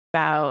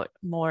about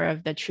more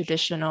of the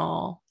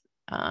traditional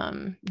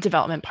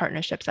development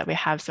partnerships that we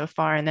have so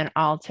far. And then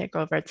I'll take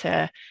over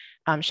to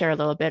share a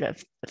little bit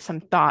of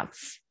some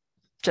thoughts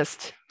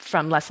just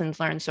from lessons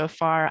learned so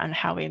far on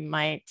how we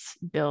might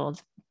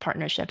build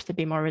partnerships to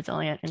be more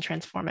resilient and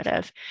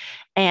transformative.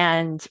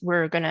 And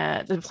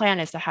the plan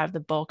is to have the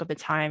bulk of the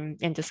time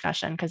in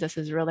discussion because this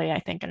is really, I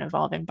think, an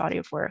evolving body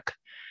of work.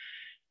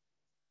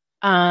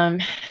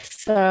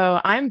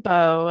 So I'm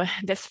Bo.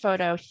 This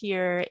photo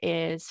here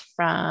is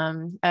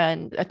from a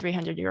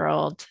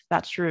 300-year-old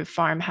thatched roof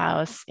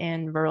farmhouse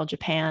in rural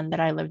Japan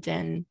that I lived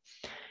in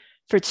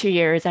for 2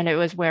 years. And it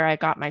was where I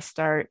got my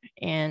start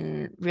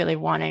in really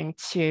wanting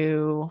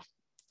to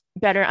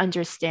better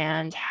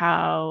understand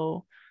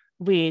how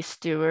we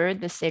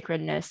steward the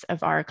sacredness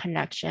of our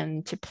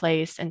connection to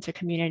place and to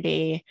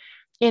community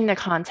in the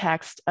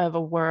context of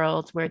a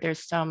world where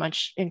there's so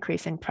much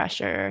increasing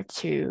pressure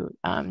to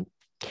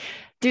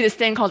do this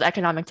thing called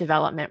economic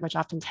development, which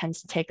often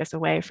tends to take us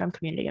away from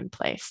community and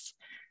place.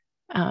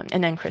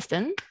 And then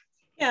Kristen.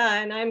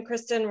 Yeah, and I'm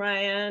Kristen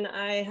Ryan.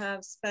 I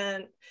have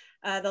spent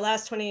the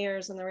last 20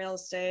 years in the real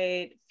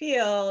estate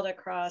field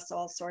across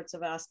all sorts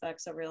of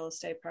aspects of real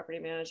estate, property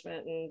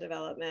management and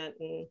development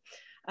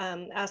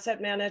and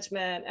asset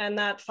management. And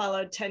that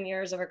followed 10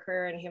 years of a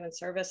career in human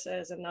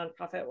services and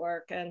nonprofit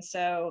work. And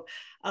so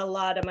a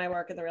lot of my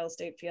work in the real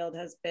estate field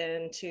has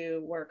been to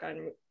work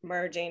on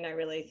merging. I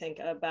really think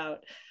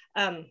about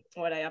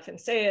what I often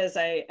say is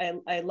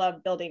I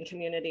love building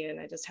community, and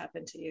I just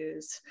happen to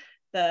use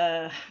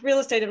the real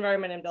estate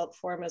environment and built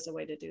form as a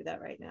way to do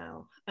that right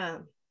now.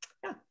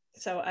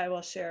 So I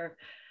will share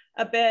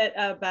a bit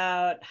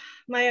about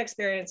my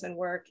experience and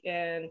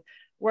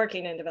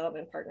working in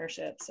development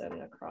partnerships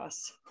and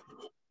across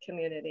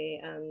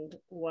community, and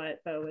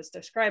what Bo was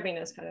describing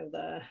as kind of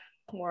the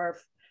more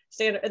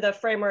standard, the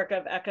framework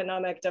of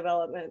economic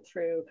development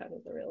through kind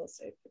of the real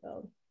estate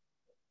field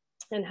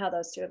and how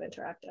those two have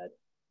interacted.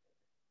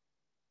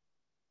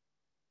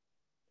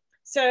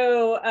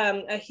 So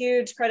a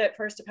huge credit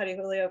first to Patty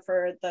Julio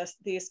for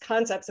these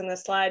concepts in the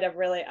slide of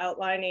really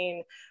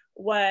outlining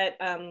what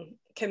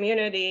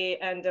community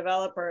and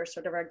developers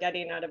sort of are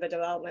getting out of a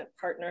development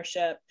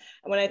partnership.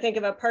 And when I think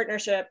of a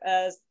partnership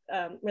as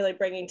really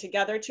bringing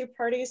together two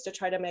parties to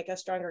try to make a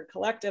stronger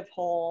collective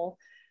whole,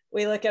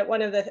 we look at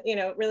one of the,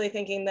 really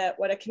thinking that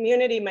what a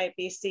community might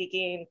be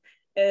seeking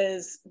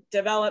is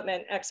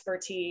development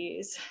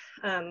expertise.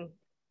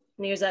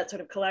 Use that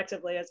sort of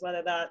collectively as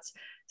whether that's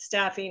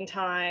staffing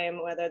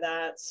time, whether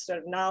that's sort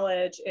of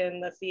knowledge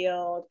in the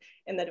field,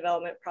 in the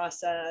development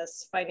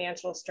process,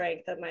 financial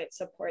strength that might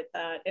support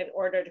that in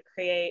order to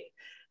create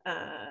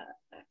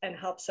and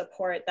help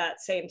support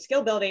that same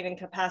skill building and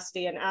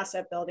capacity and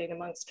asset building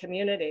amongst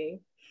community.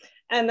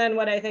 And then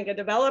what I think a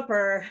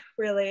developer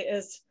really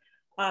is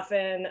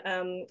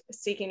often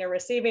seeking or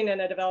receiving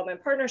in a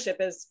development partnership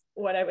is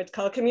what I would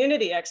call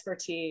community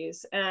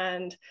expertise.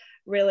 And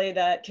really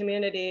that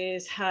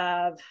communities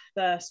have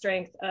the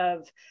strength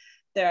of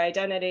their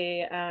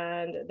identity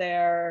and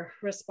their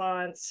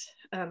response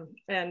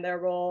and their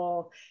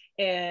role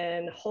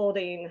in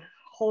holding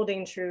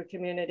true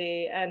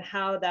community, and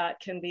how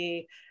that can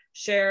be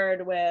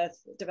shared with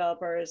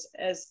developers,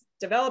 as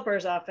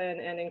developers often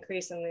and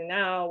increasingly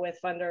now with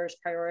funders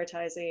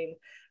prioritizing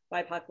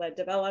BIPOC-led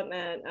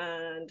development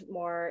and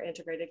more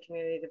integrated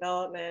community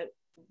development,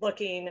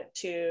 looking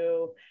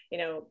to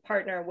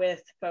partner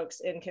with folks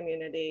in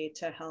community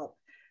to help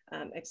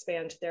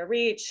expand their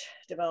reach,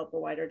 develop a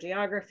wider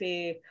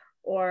geography,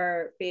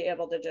 or be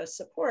able to just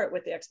support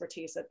with the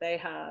expertise that they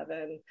have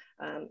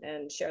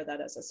and share that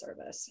as a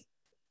service.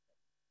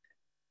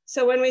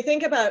 So when we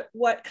think about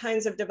what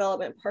kinds of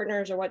development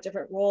partners or what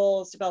different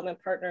roles development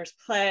partners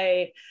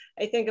play,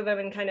 I think of them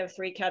in kind of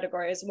three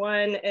categories.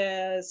 One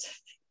is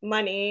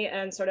money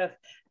and sort of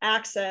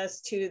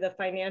access to the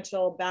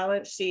financial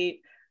balance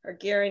sheet or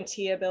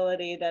guarantee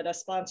ability that a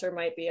sponsor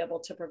might be able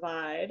to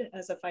provide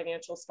as a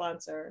financial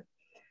sponsor.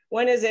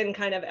 One is in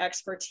kind of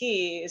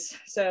expertise,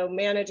 so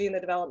managing the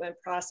development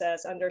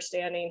process,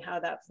 understanding how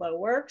that flow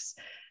works.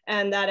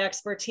 And that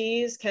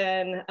expertise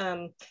can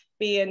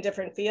be in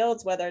different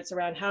fields, whether it's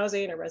around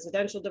housing or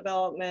residential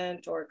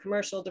development or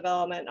commercial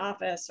development,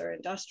 office or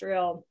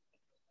industrial.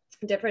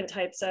 Different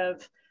types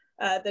of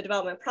the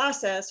development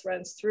process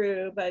runs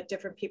through, but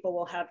different people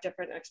will have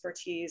different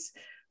expertise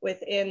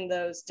within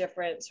those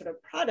different sort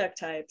of product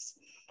types.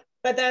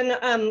 But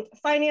then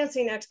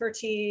financing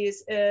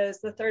expertise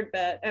is the third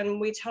bit.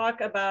 And we talk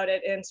about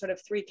it in sort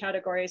of three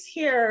categories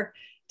here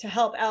to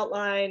help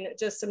outline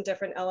just some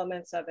different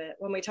elements of it.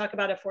 When we talk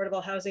about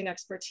affordable housing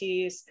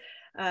expertise,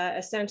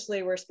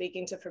 essentially we're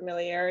speaking to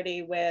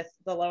familiarity with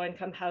the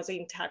low-income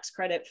housing tax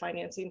credit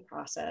financing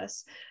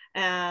process.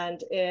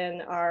 And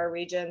in our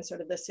region,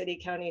 sort of the city,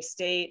 county,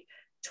 state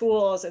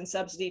tools and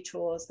subsidy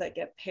tools that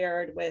get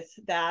paired with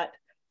that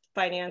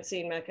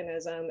financing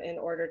mechanism in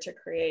order to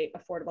create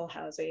affordable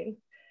housing.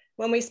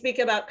 When we speak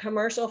about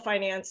commercial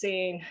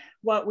financing,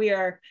 what we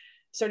are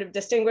sort of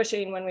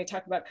distinguishing when we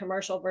talk about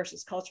commercial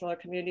versus cultural or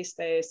community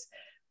space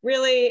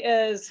really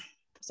is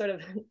sort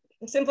of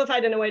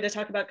simplified in a way to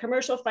talk about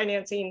commercial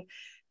financing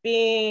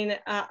being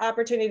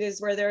opportunities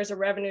where there's a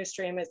revenue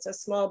stream. It's a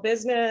small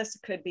business,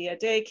 could be a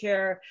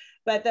daycare,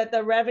 but that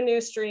the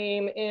revenue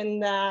stream in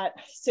that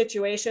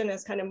situation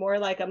is kind of more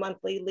like a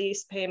monthly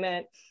lease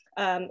payment.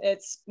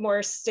 It's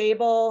more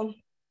stable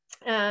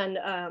and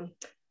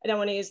I don't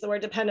want to use the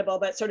word dependable,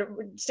 but sort of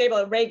stable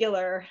and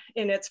regular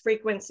in its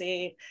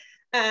frequency.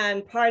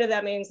 And part of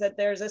that means that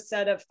there's a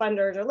set of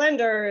funders or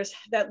lenders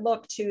that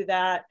look to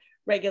that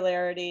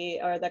regularity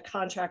or the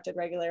contracted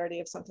regularity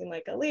of something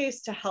like a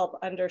lease to help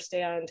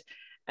understand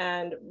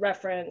and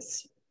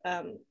reference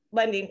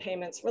lending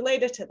payments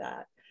related to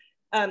that.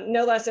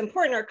 No less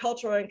important are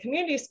cultural and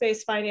community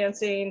space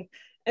financing.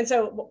 And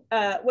so,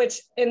 which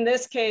in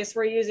this case,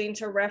 we're using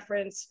to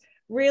reference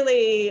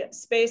really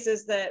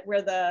spaces that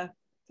where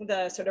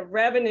the sort of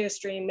revenue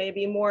stream may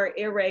be more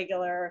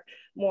irregular,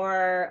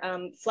 more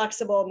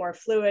flexible, more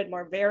fluid,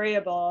 more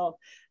variable,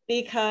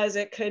 because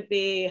it could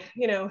be,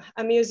 you know,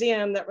 a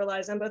museum that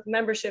relies on both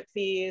membership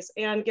fees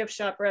and gift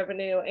shop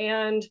revenue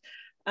and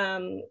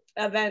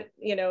event,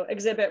 you know,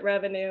 exhibit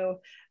revenue.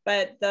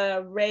 But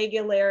the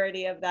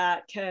regularity of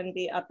that can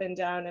be up and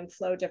down and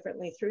flow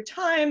differently through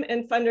time.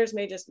 And funders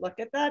may just look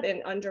at that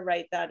and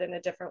underwrite that in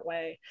a different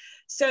way.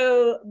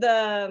 So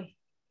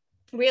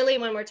really,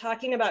 when we're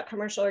talking about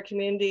commercial or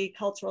community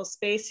cultural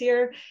space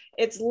here,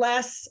 it's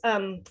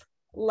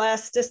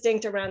less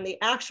distinct around the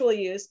actual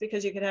use,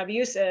 because you could have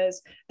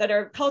uses that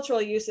are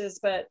cultural uses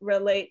but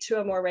relate to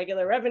a more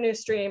regular revenue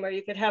stream, or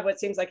you could have what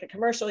seems like a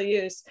commercial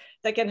use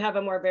that can have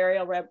a more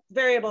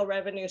variable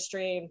revenue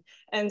stream.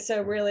 And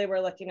so really we're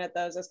looking at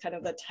those as kind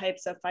of the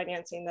types of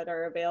financing that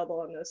are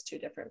available in those two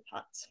different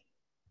pots.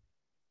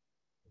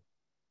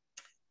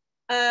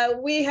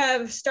 We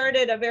have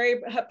started a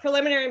very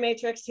preliminary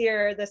matrix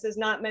here. This is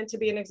not meant to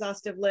be an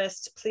exhaustive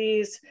list.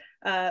 Please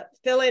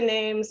fill in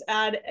names,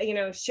 add, you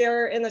know,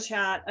 share in the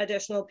chat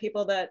additional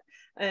people that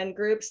and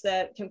groups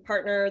that can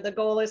partner. The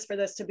goal is for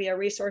this to be a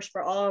resource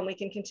for all, and we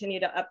can continue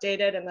to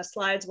update it, and the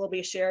slides will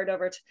be shared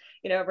over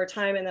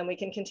time, and then we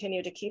can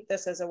continue to keep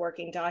this as a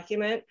working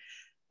document.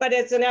 But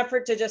it's an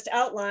effort to just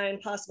outline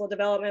possible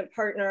development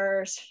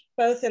partners,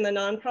 both in the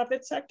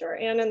nonprofit sector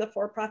and in the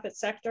for-profit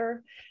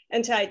sector,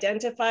 and to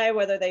identify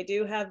whether they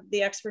do have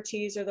the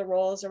expertise or the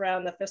roles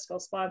around the fiscal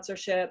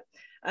sponsorship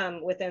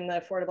within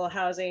the affordable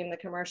housing, the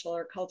commercial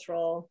or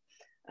cultural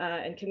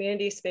and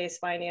community space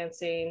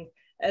financing,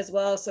 as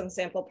well as some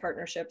sample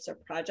partnerships or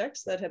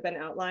projects that have been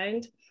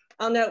outlined.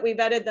 I'll note we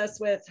vetted this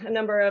with a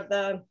number of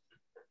the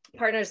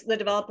partners, the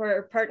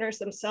developer partners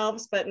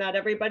themselves, but not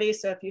everybody.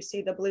 So if you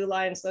see the blue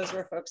lines, those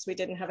were folks we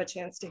didn't have a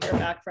chance to hear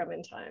back from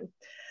in time.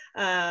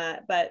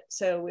 But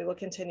so we will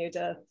continue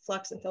to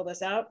flux and fill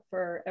this out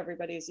for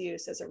everybody's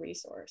use as a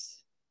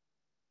resource.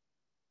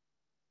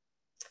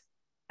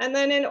 And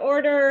then in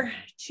order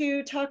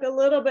to talk a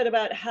little bit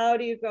about how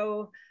do you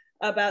go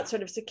about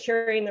sort of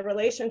securing the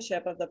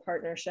relationship of the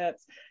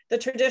partnerships, the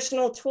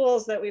traditional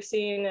tools that we've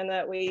seen and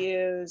that we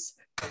use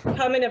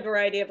come in a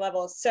variety of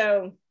levels.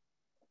 So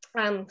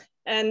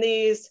and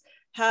these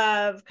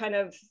have kind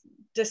of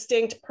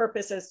distinct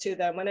purposes to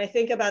them. When I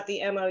think about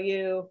the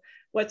MOU,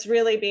 what's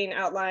really being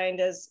outlined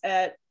is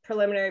at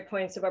preliminary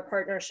points of a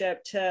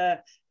partnership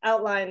to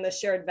outline the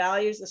shared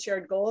values, the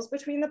shared goals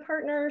between the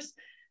partners,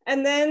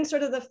 and then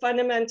sort of the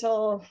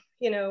fundamental,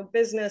 you know,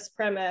 business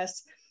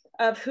premise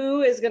of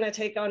who is going to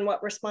take on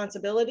what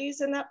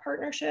responsibilities in that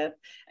partnership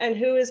and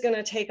who is going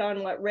to take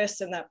on what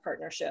risks in that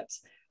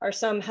partnerships. Are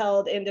some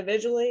held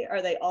individually?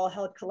 Are they all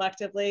held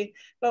collectively?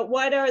 But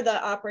what are the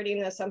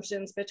operating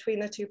assumptions between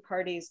the two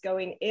parties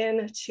going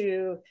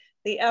into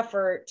the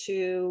effort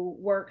to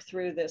work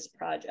through this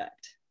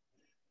project?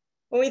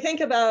 When we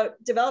think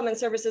about development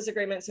services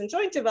agreements and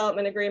joint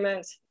development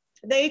agreements,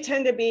 they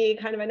tend to be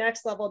kind of a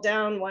next level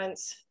down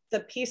once the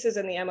pieces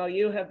in the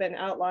MOU have been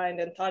outlined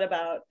and thought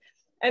about.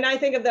 And I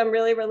think of them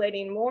really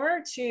relating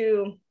more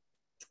to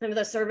kind of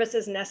the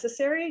services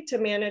necessary to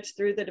manage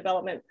through the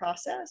development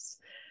process.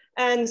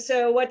 And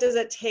so what does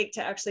it take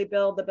to actually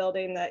build the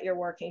building that you're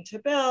working to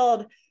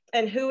build,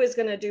 and who is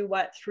going to do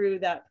what through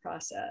that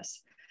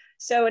process?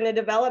 So in a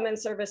development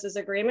services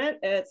agreement,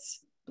 it's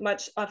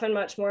often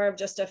much more of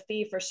just a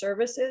fee for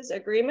services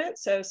agreement.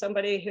 So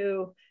somebody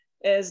who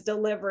is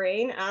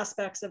delivering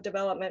aspects of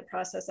development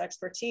process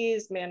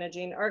expertise,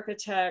 managing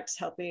architects,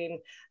 helping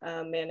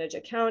manage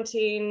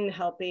accounting,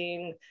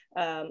 helping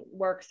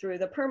work through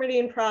the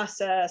permitting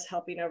process,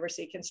 helping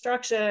oversee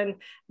construction,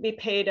 be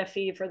paid a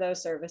fee for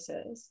those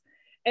services.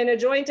 In a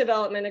joint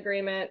development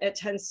agreement, it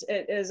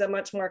is a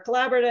much more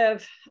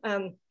collaborative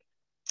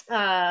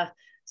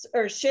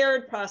or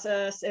shared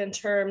process in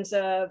terms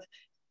of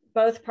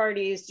both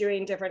parties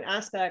doing different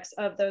aspects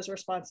of those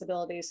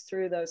responsibilities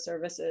through those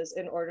services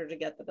in order to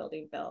get the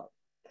building built.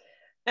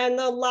 And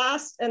the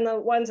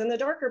ones in the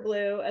darker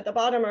blue at the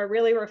bottom are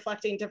really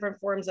reflecting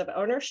different forms of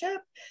ownership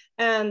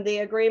and the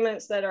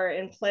agreements that are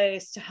in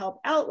place to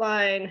help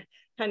outline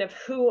kind of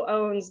who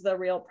owns the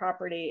real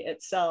property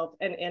itself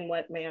and in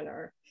what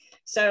manner.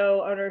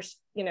 So owners,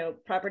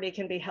 property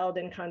can be held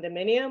in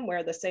condominium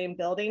where the same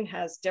building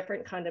has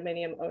different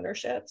condominium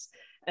ownerships,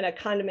 and a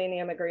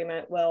condominium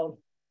agreement will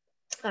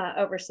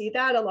oversee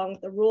that, along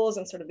with the rules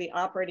and sort of the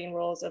operating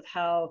rules of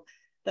how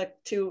the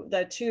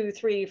two,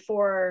 three,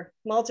 four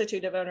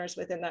multitude of owners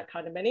within that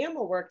condominium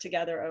will work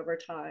together over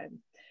time.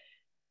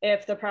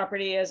 If the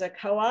property is a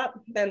co-op,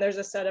 then there's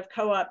a set of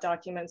co-op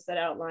documents that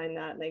outline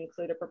that. They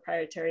include a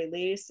proprietary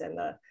lease and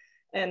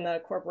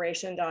the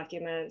corporation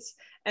documents,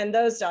 and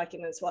those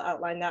documents will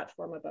outline that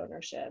form of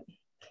ownership.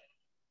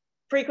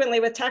 Frequently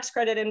with tax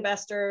credit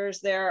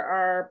investors, there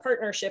are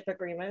partnership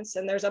agreements,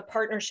 and there's a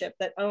partnership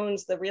that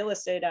owns the real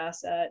estate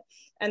asset,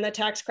 and the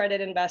tax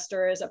credit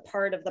investor is a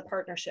part of the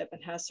partnership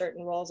and has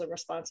certain roles and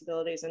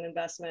responsibilities and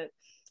investment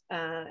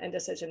and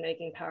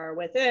decision-making power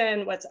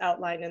within what's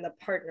outlined in the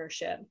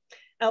partnership.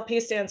 LP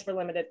stands for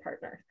limited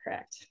partner,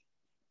 correct?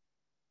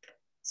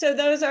 So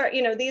those are,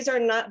 these are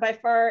not by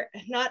far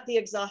not the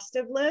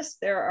exhaustive list.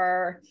 There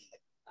are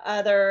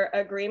other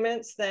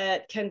agreements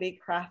that can be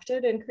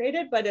crafted and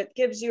created, but it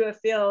gives you a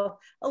feel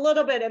a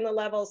little bit in the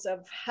levels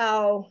of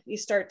how you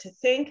start to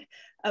think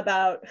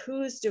about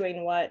who's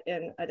doing what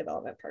in a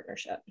development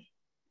partnership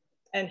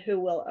and who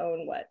will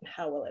own what, and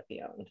how will it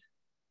be owned.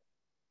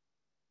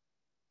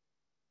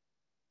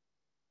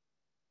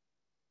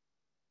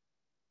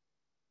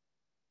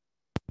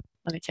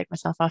 Let me take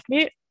myself off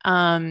mute.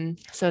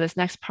 So this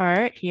next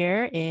part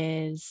here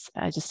is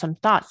just some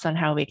thoughts on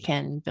how we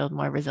can build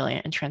more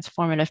resilient and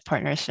transformative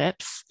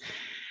partnerships.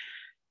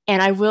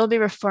 And I will be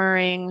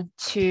referring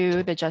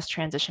to the Just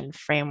Transition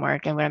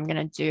framework. And what I'm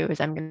going to do is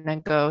I'm going to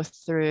go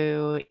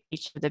through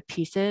each of the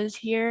pieces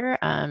here.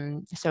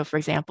 So for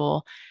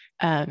example,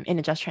 in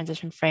the Just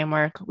Transition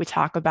framework, we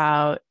talk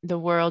about the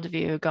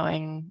worldview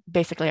going,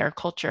 basically our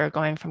culture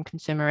going from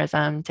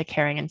consumerism to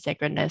caring and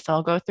sacredness. So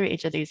I'll go through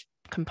each of these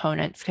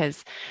components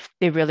because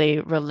they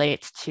really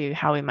relate to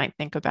how we might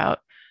think about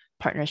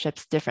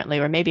partnerships differently,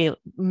 or maybe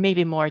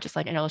more just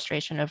like an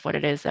illustration of what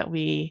it is that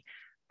we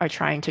are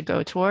trying to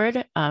go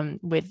toward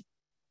with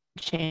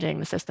changing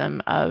the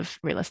system of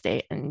real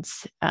estate. And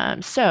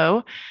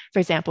so, for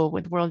example,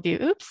 with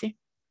worldview,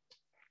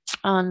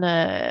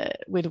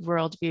 with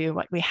worldview,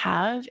 what we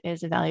have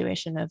is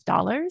evaluation of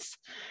dollars.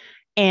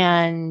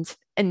 And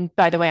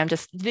by the way,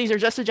 these are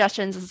just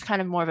suggestions. This is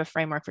kind of more of a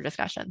framework for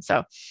discussion.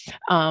 So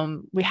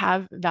we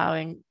have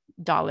valuing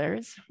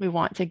dollars. We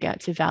want to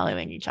get to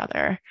valuing each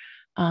other.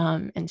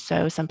 And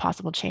so some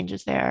possible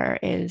changes there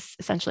is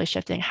essentially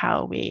shifting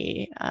how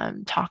we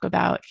talk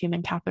about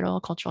human capital,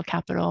 cultural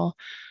capital,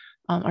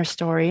 our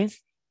stories.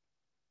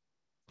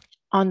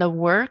 On the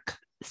work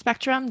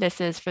spectrum, this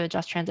is for the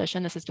just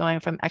transition. This is going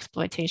from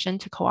exploitation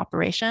to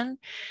cooperation.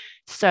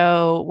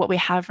 So what we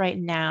have right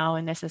now,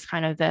 and this is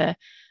kind of the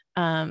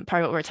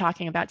part of what we're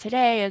talking about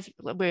today, is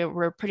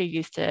we're pretty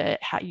used to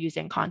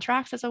using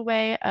contracts as a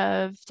way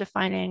of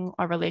defining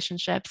our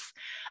relationships.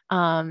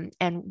 And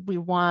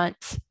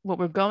what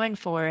we're going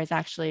for is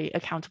actually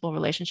accountable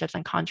relationships,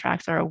 and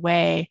contracts are a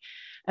way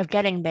of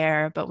getting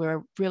there, but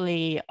we're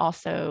really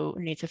also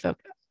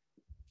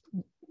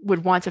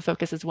would want to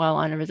focus as well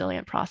on a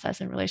resilient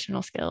process and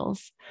relational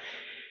skills.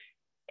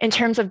 In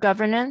terms of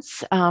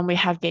governance, we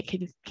have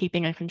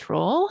gatekeeping and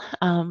control.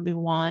 We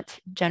want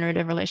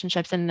generative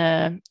relationships in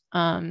the,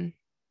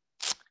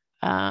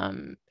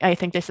 I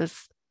think this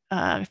is,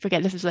 I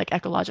forget, this is like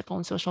ecological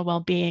and social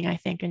well-being, I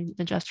think, in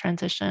the just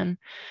transition.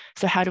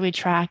 So how do we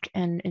track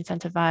and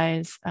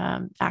incentivize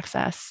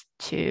access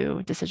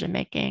to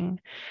decision-making?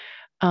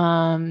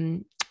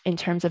 In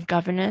terms of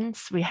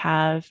governance, we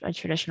have a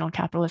traditional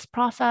capitalist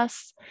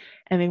process,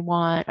 and we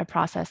want a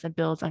process that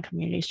builds on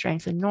community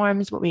strengths and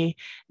norms.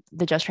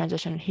 The just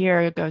transition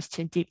here goes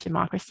to deep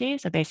democracy.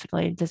 So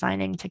basically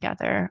designing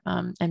together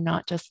and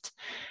not just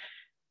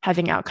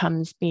having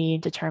outcomes be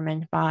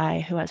determined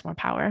by who has more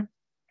power.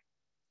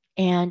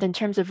 And in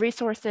terms of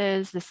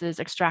resources, this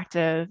is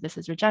extractive, this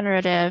is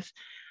regenerative.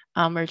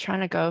 We're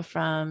trying to go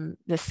from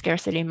the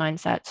scarcity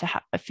mindset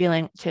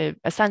to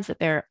a sense that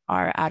there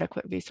are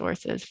adequate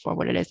resources for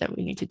what it is that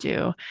we need to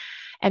do.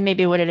 And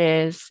maybe what it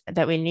is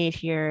that we need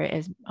here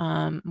is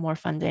more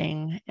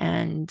funding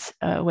and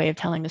a way of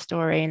telling the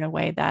story in a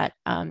way that,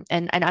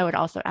 and I would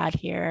also add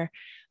here,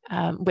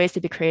 ways to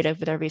be creative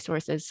with our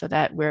resources so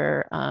that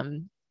we're,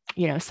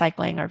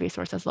 cycling our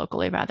resources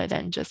locally rather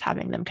than just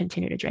having them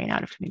continue to drain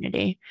out of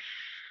community.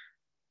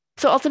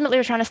 So ultimately,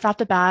 we're trying to stop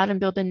the bad and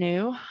build the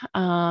new,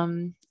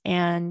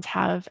 and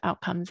have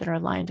outcomes that are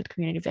aligned with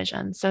community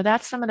vision. So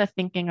that's some of the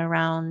thinking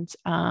around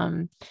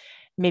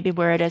maybe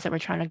where it is that we're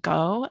trying to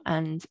go,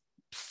 and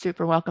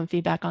super welcome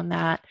feedback on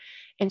that.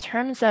 In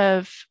terms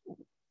of,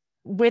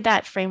 with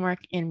that framework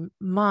in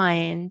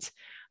mind,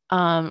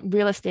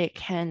 real estate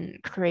can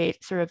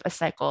create sort of a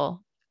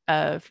cycle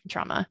of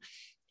trauma.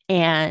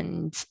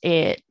 And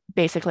it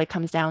basically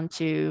comes down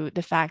to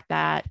the fact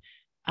that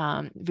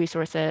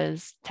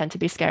resources tend to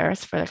be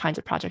scarce for the kinds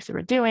of projects that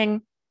we're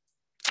doing.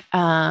 We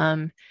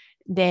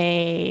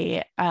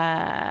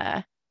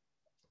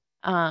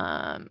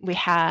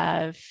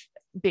have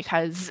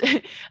because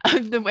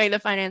of the way the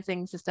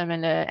financing system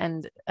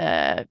and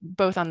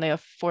both on the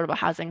affordable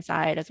housing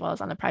side as well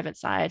as on the private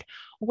side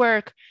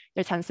work,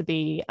 there tends to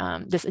be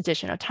this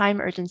addition of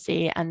time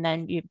urgency, and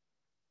then you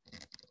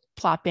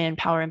plop in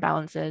power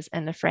imbalances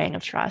and the fraying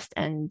of trust,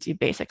 and you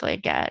basically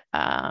get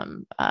a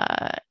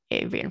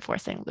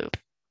reinforcing loop.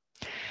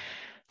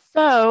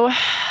 So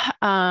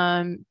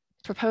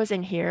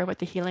proposing here what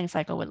the healing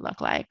cycle would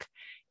look like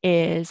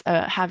is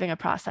having a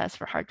process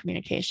for hard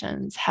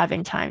communications,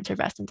 having time to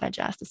rest and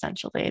digest,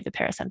 essentially,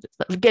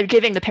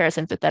 giving the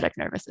parasympathetic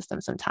nervous system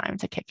some time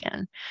to kick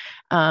in.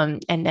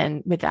 And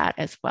then with that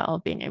as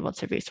well, being able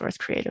to resource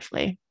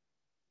creatively.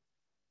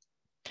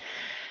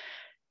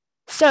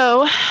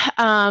 So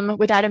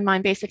with that in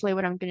mind, basically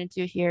what I'm going to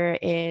do here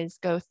is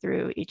go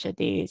through each of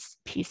these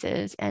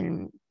pieces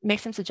and make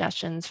some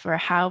suggestions for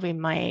how we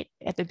might,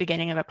 at the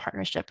beginning of a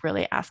partnership,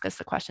 really ask us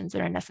the questions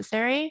that are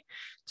necessary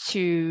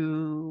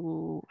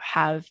to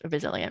have a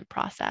resilient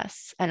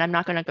process. And I'm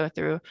not going to go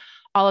through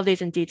all of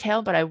these in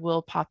detail, but I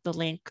will pop the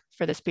link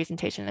for this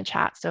presentation in the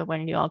chat. So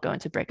when you all go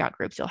into breakout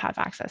groups, you'll have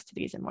access to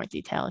these in more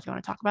detail if you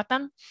want to talk about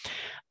them.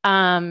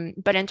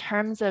 But in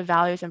terms of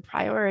values and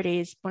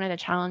priorities, one of the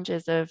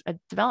challenges of a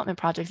development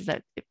project is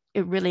that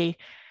it really,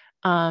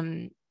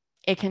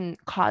 it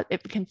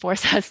can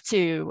force us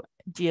to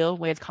deal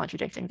with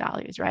contradicting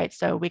values, right?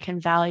 So we can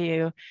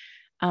value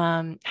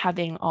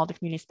having all the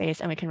community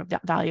space, and we can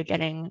value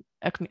getting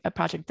a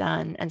project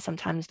done. And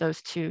sometimes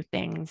those two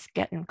things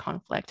get in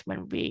conflict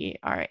when we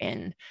are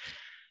in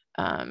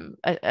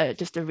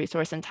just a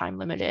resource and time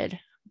limited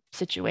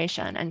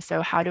situation. And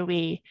so how do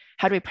we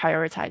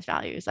prioritize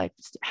values, like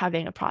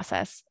having a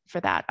process for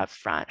that up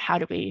front? How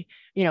do we,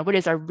 what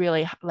is our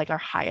really like our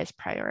highest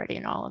priority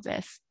in all of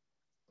this?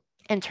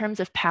 In terms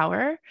of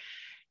power,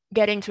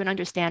 getting to an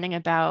understanding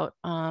about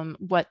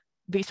what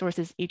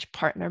resources each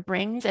partner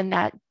brings. And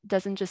that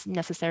doesn't just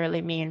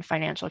necessarily mean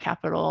financial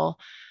capital.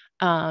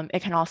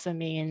 It can also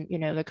mean,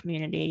 the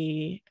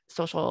community,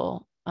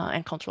 social,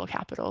 and cultural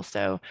capital.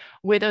 So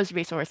with those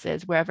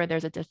resources, wherever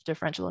there's a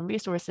differential in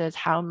resources,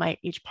 how might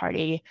each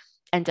party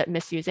end up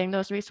misusing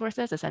those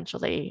resources,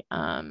 essentially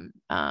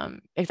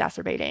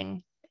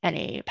exacerbating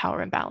any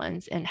power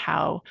imbalance, and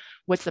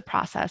what's the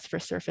process for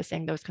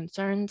surfacing those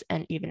concerns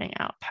and evening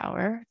out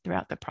power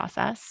throughout the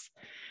process?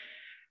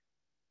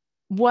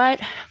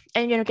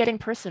 Getting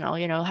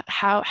personal,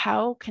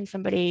 how can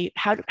somebody,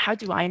 how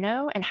do I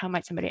know, and how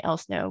might somebody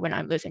else know when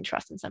I'm losing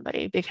trust in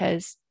somebody?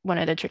 Because one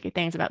of the tricky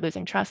things about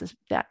losing trust is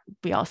that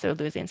we also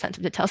lose the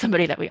incentive to tell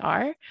somebody that we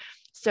are.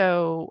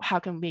 So how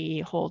can we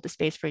hold the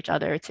space for each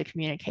other to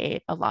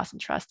communicate a loss in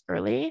trust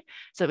early,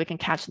 so we can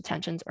catch the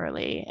tensions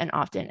early and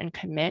often, and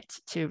commit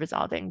to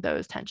resolving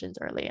those tensions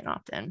early and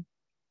often?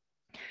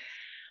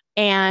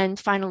 And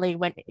finally,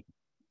 when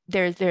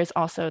there's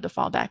also the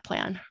fallback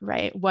plan,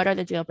 right? What are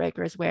the deal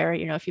breakers where,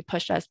 if you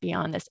push us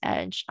beyond this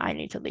edge, I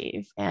need to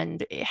leave?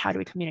 And how do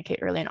we communicate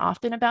early and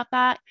often about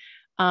that?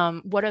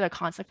 What are the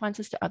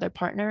consequences to other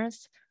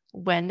partners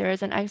when there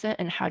is an exit,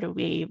 and how do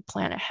we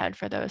plan ahead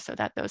for those so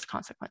that those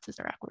consequences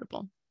are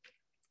equitable?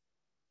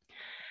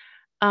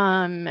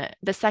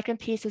 The second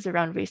piece is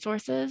around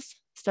resources.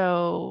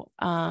 So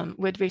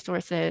with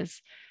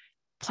resources,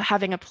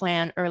 having a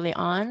plan early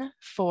on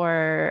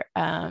for,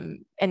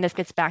 and this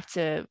gets back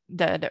to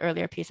the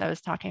earlier piece I was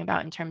talking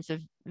about in terms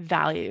of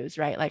values,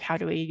 right? Like, how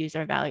do we use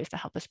our values to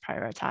help us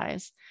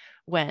prioritize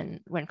when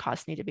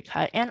costs need to be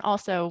cut? And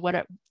also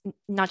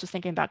not just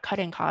thinking about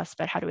cutting costs,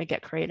 but how do we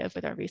get creative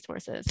with our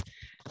resources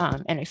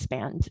and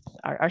expand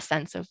our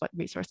sense of what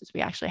resources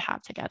we actually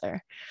have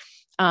together?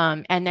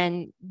 And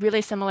then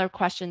really similar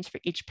questions for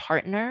each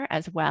partner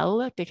as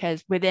well,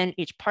 because within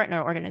each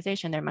partner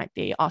organization, there might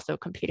be also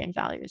competing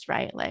values,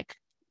 right? Like,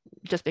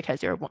 just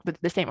because you're with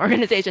the same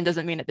organization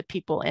doesn't mean that the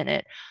people in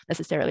it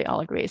necessarily all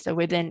agree. So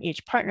within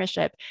each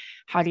partnership,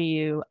 how do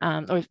you,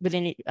 or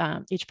within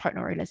each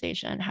partner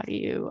organization, how do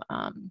you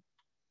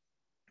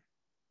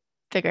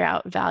figure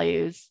out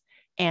values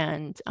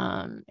and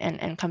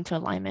come to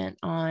alignment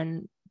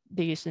on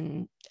the use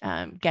and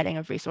getting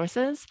of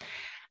resources?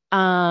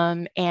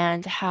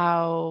 And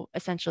how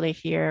essentially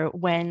here,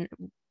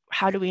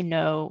 how do we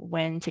know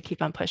when to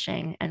keep on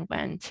pushing and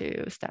when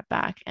to step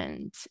back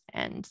and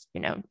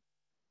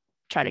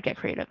try to get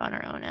creative on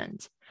our own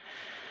end?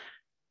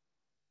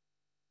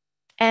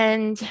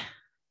 And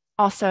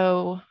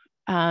also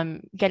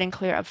getting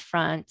clear up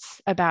front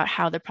about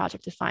how the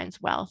project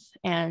defines wealth.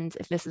 And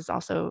if this is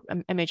also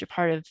a major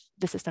part of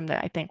the system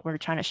that I think we're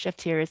trying to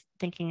shift here, is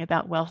thinking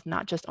about wealth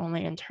not just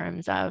only in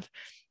terms of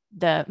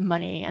the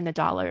money and the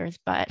dollars,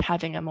 but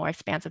having a more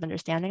expansive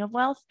understanding of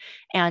wealth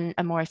and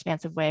a more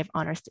expansive way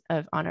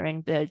of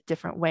honoring the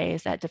different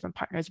ways that different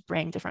partners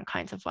bring different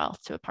kinds of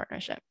wealth to a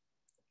partnership.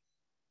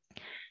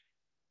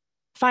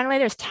 Finally,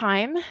 there's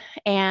time,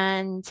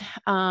 and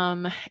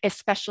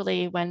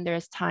especially when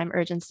there's time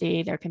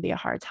urgency, there can be a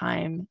hard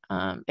time.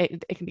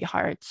 It can be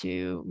hard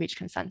to reach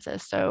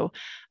consensus. So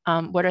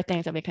what are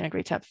things that we can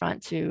agree to up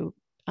front to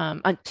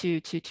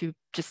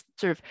just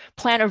sort of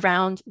plan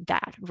around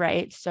that,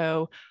 right?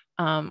 So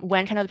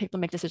When can other people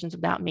make decisions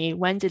about me?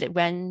 What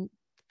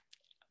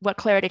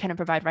clarity can I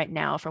provide right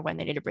now for when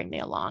they need to bring me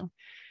along?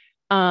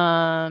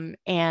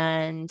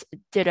 And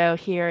ditto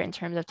here in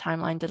terms of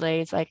timeline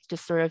delays, like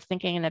just sort of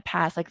thinking in the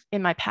past, like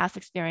in my past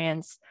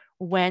experience,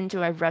 when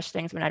do I rush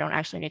things when I don't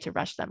actually need to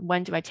rush them?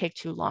 When do I take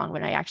too long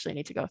when I actually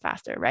need to go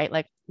faster, right?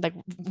 Like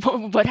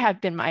what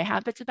have been my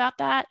habits about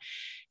that?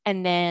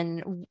 And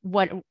then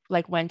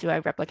when do I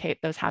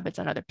replicate those habits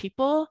on other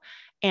people,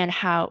 and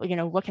how,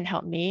 what can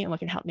help me and what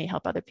can help me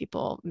help other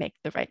people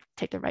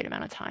take the right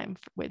amount of time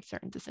with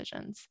certain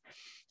decisions.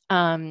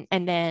 And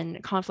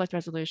then conflict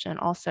resolution,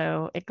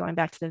 also going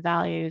back to the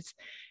values,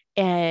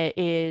 it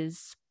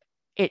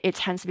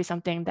tends to be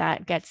something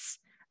that gets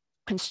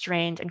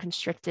constrained and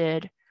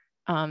constricted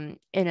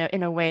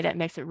in a way that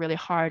makes it really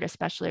hard,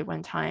 especially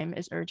when time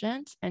is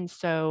urgent. And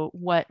so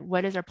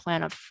what is our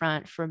plan up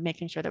front for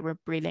making sure that we're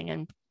breathing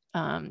and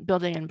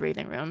building in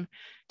breathing room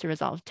to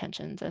resolve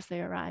tensions as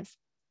they arise?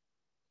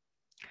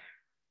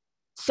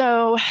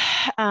 So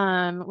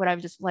what I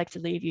would just like to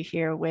leave you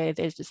here with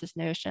is just this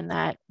notion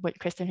that what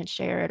Kristen had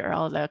shared are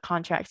all the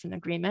contracts and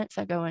agreements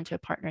that go into a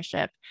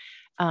partnership.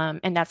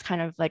 And that's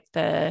kind of like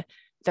the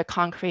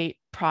concrete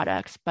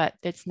products, but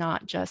it's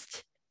not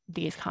just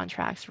these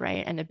contracts,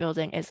 right? And the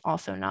building is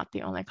also not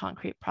the only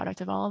concrete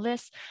product of all of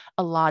this.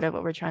 A lot of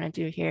what we're trying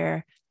to do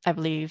here, I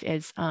believe,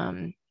 is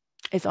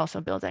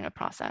also building a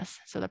process.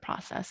 So the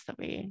process that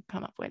we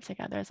come up with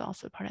together is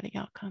also part of the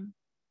outcome.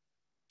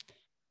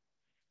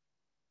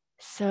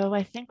 So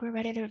I think we're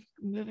ready to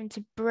move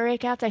into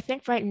breakouts. I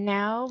think right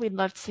now we'd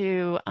love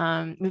to,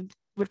 we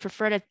would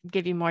prefer to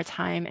give you more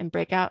time in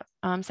breakout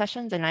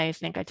sessions. And I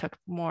think I took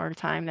more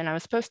time than I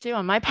was supposed to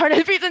on my part of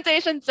the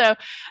presentation. So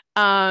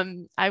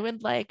I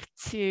would like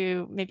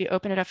to maybe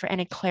open it up for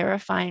any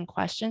clarifying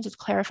questions. It's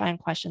clarifying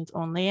questions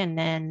only. And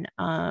then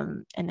I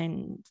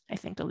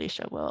think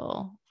Alicia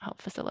will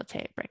help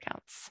facilitate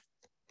breakouts.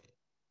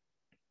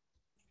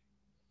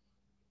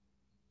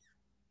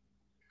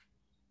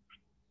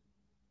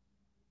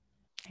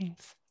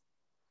 Thanks.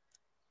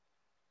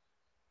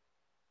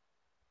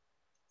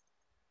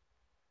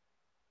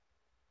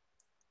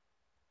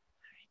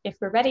 If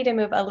we're ready to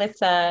move,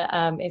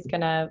 Alyssa is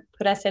going to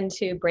put us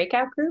into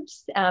breakout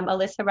groups.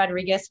 Alyssa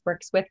Rodriguez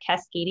works with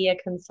Cascadia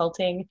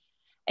Consulting,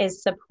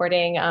 is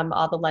supporting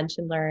all the lunch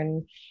and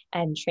learn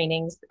and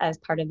trainings as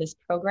part of this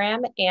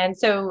program. And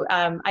so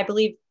I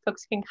believe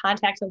folks can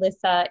contact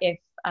Alyssa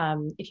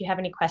if you have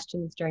any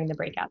questions during the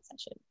breakout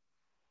session.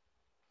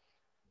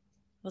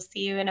 We'll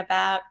see you in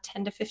about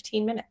 10 to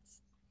 15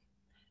 minutes.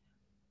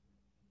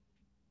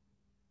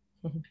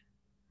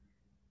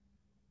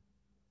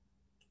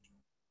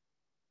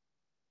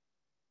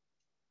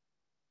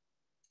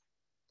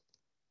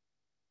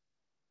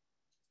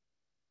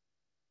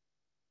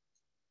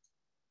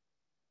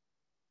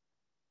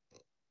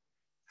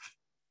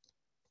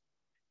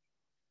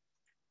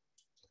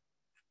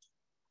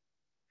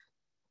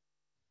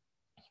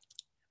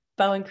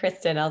 Bo and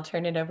Kristen, I'll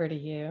turn it over to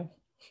you.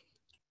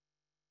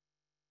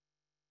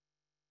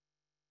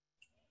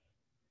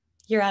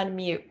 You're on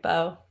mute,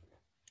 Bo.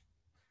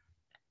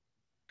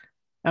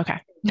 Okay.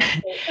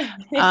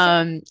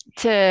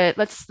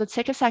 Let's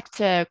take a sec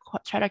to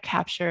try to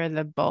capture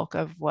the bulk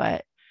of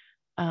what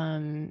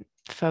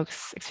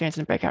folks experience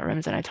in breakout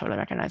rooms, and I totally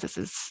recognize this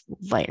is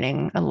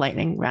a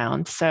lightning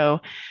round. So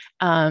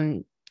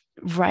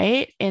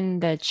write in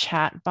the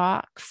chat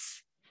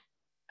box,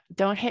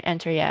 don't hit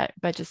enter yet,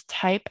 but just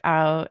type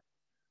out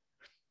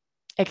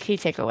a key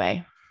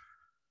takeaway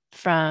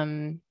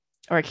from,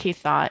 or a key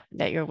thought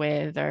that you're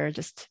with, or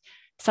just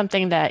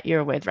something that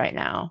you're with right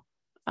now.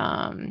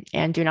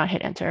 And do not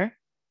hit enter.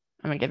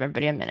 I'm gonna give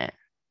everybody a minute.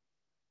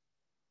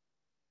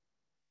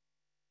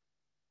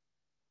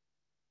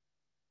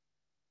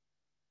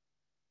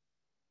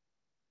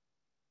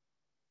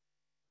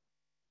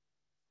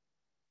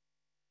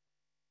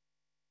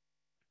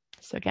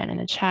 So again, in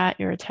the chat,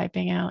 you're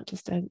typing out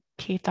just a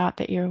key thought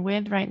that you're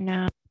with right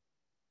now.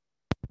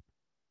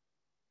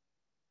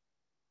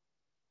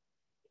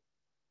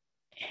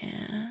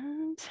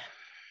 And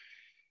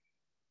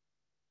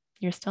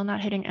you're still not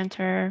hitting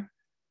enter.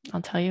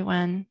 I'll tell you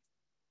when.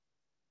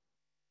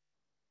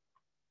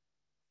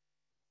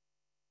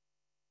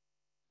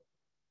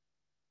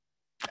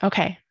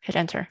 Okay, hit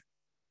enter.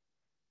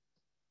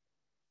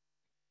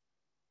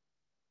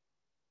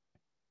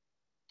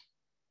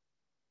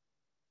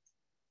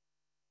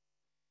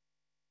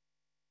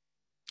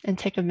 And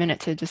take a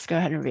minute to just go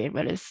ahead and read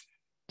what is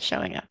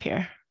showing up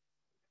here.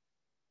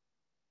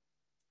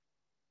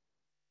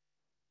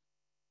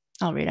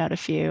 I'll read out a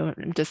few,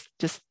 just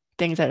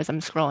things that as I'm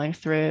scrolling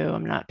through,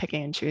 I'm not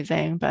picking and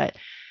choosing, but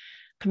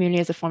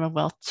community is a form of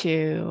wealth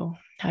too.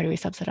 How do we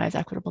subsidize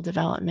equitable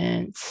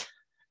development?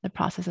 The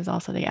process is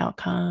also the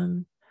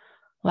outcome.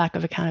 Lack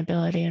of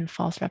accountability and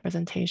false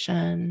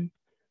representation.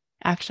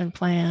 Action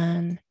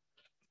plan.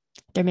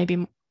 There may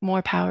be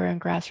more power in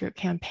grassroots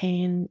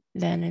campaign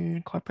than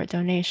in corporate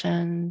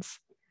donations.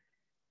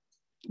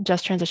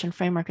 just transition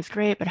framework is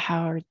great, but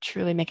how are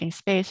truly making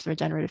space, the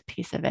regenerative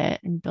piece of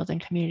it, and building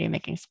community,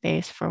 making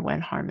space for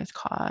when harm is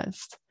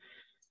caused,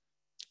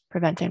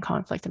 preventing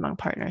conflict among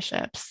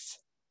partnerships.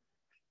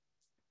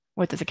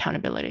 What does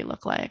accountability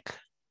look like?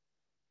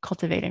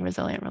 Cultivating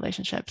resilient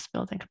relationships,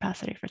 building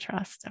capacity for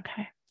trust.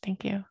 Okay,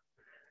 thank you.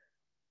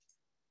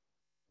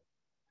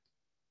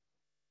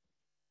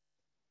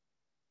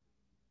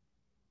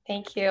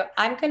 Thank you.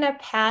 I'm going to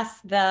pass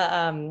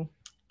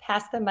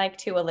the mic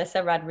to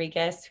Alyssa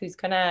Rodriguez, who's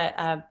going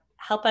to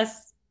help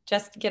us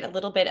just get a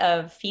little bit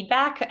of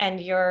feedback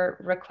and your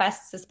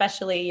requests,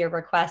 especially your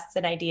requests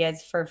and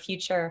ideas for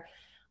future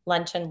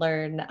Lunch and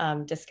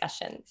Learn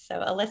discussions. So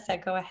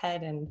Alyssa, go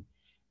ahead and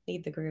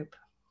lead the group.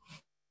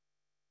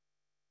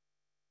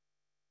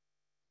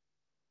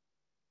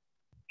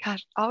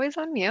 Gosh, always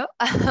on mute.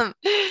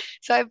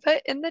 So I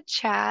put in the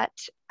chat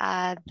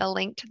the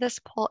link to this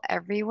poll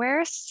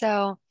everywhere.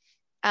 So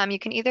you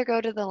can either go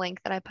to the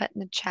link that I put in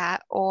the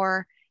chat,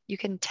 or you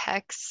can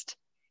text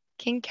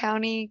King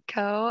County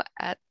Co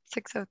at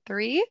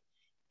 603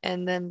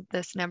 and then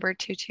this number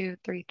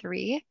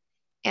 2233.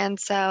 And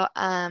so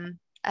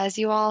as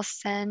you all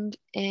send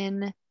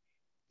in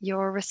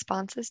your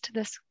responses to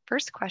this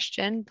first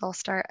question, they'll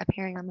start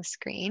appearing on the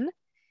screen.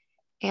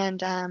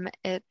 And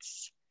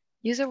it's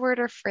use a word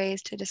or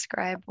phrase to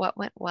describe what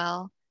went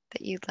well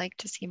that you'd like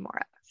to see more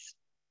of.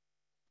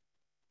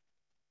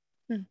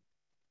 There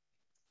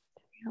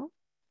we go.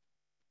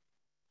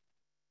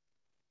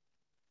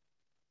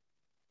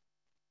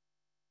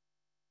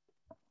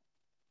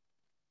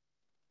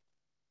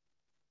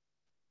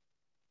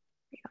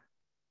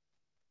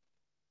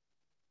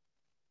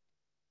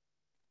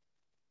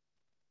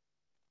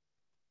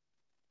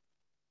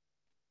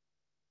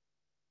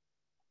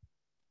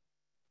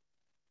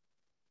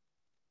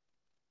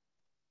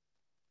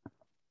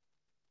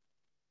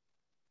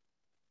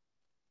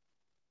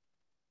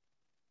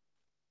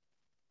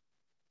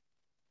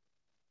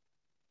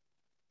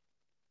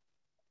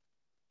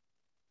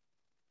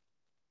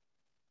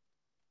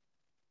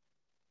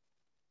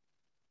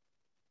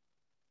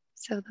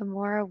 So the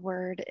more a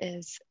word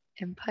is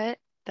input,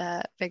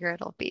 the bigger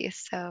it'll be.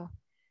 So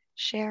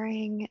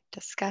sharing,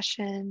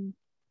 discussion,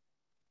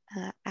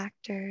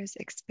 actors,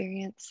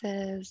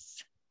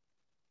 experiences,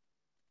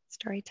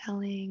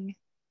 storytelling.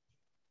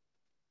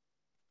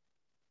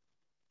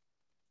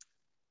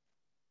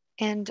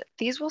 And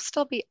these will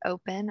still be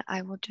open.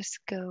 I will just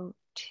go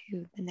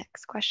to the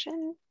next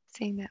question,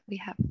 seeing that we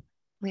have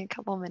only a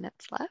couple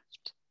minutes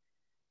left.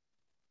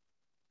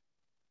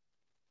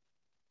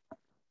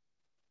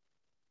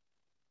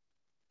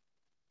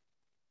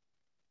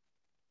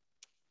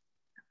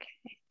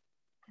 Okay,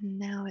 and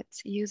now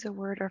it's use a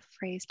word or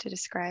phrase to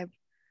describe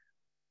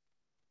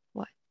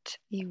what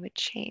you would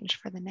change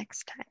for the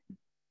next time.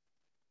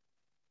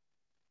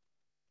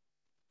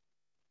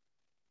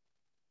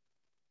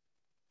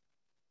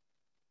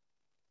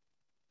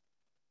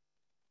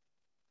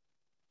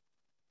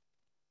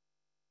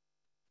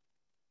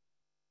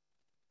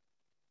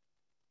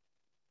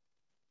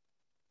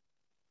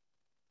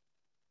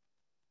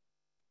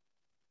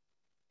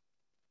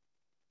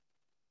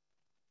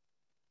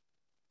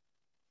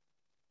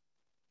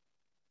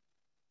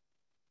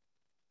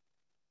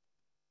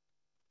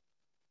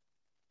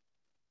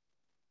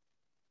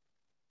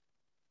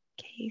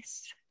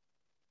 Case,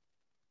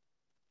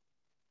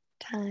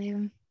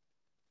 time,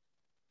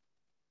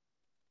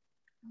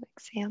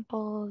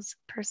 examples,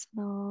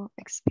 personal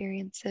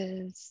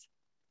experiences.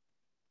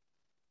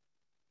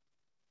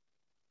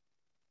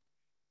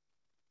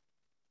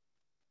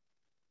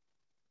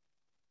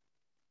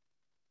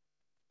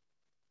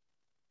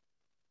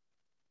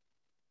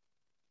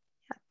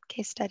 Yeah,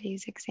 case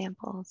studies,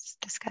 examples,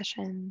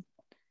 discussion,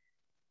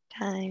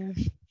 time.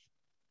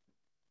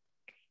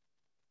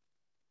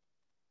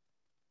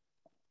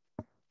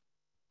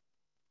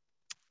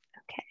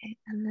 Okay,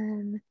 and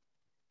then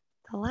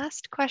the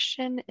last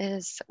question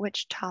is,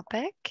 which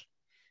topic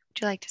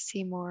would you like to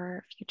see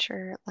more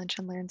future Lunch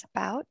and Learns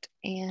about?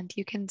 And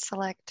you can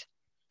select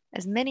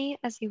as many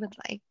as you would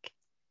like.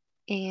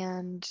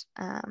 And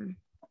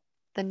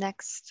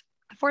the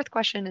fourth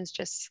question is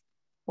just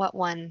what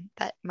one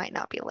that might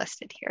not be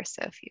listed here.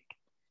 So if you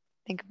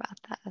think about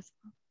that as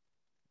well.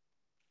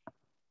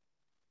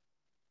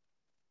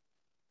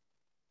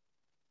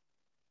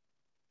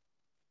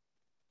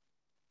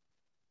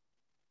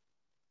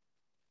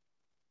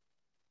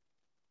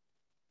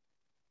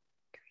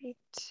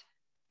 Great.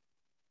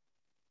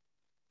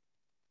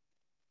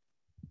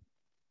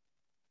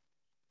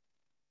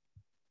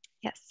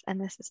 Yes,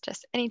 and this is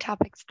just any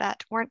topics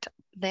that weren't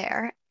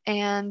there.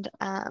 And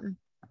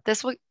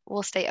this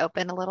will stay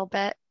open a little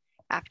bit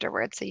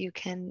afterwards, so you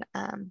can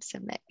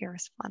submit your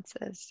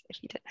responses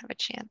if you didn't have a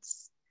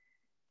chance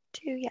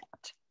to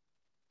yet.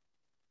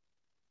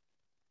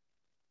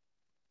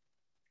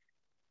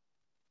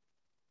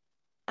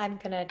 I'm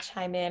going to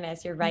chime in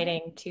as you're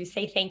writing to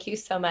say thank you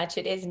so much.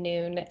 It is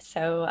noon,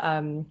 so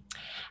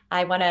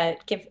I want to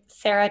give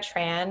Sarah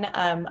Tran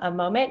a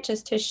moment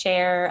just to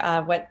share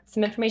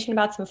some information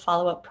about some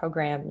follow-up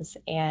programs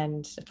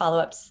and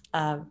follow-ups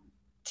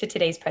to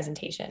today's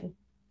presentation.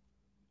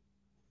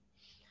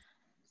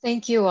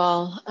 Thank you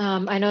all.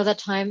 I know that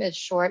time is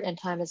short and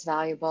time is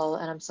valuable,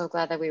 and I'm so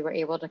glad that we were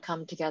able to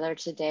come together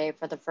today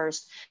for the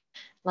first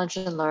Lunch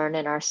and Learn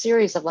in our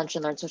series of Lunch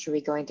and Learns, which will be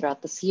going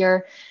throughout this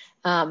year.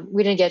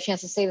 We didn't get a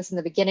chance to say this in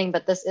the beginning,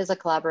 but this is a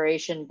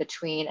collaboration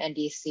between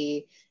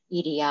NDC,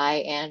 EDI,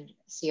 and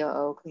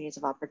COO, Communities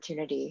of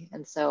Opportunity.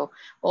 And so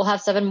we'll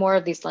have 7 more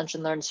of these Lunch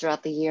and Learns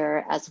throughout the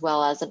year, as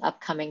well as an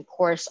upcoming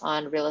course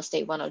on Real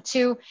Estate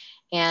 102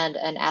 and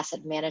an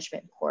asset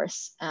management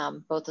course.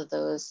 Both of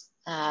those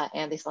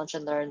and these Lunch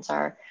and Learns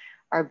are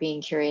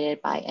being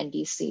curated by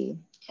NDC.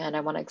 And I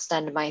want to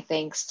extend my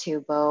thanks to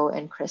Bo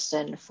and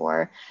Kristen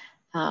for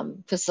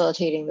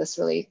facilitating this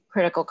really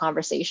critical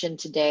conversation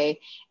today,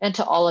 and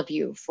to all of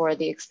you for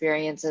the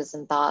experiences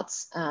and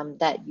thoughts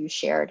that you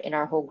shared in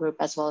our whole group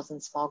as well as in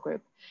small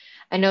group.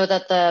 I know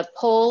that the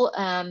poll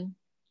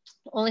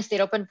only stayed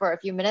open for a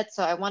few minutes,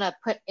 so I want to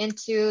put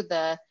into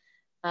the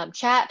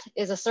chat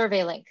is a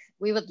survey link.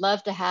 We would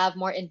love to have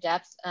more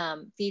in-depth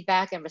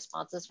feedback and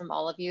responses from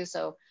all of you,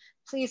 so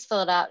please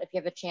fill it out if you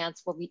have a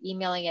chance. We'll be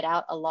emailing it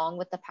out along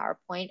with the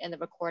PowerPoint and the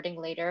recording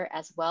later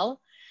as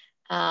well.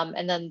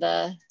 And then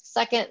the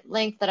second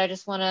link that I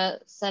just want to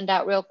send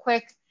out real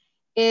quick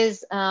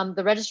is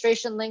the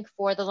registration link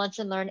for the Lunch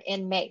and Learn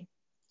in May.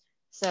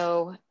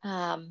 So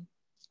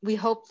we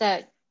hope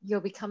that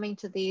you'll be coming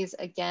to these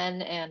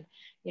again. And,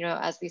 you know,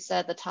 as we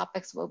said, the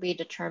topics will be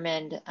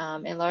determined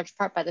in large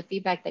part by the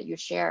feedback that you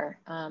share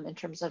in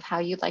terms of how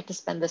you'd like to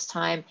spend this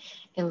time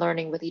in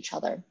learning with each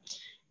other.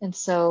 And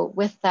so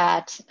with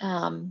that,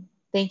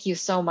 thank you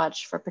so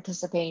much for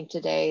participating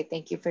today.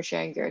 Thank you for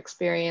sharing your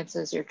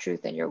experiences, your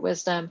truth, and your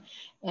wisdom.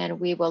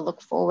 And we will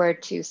look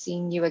forward to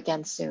seeing you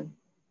again soon.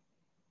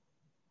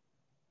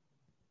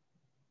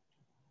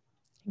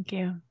 Thank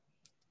you.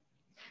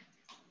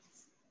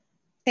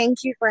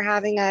 Thank you for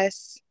having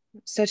us.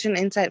 Such an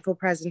insightful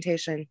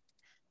presentation.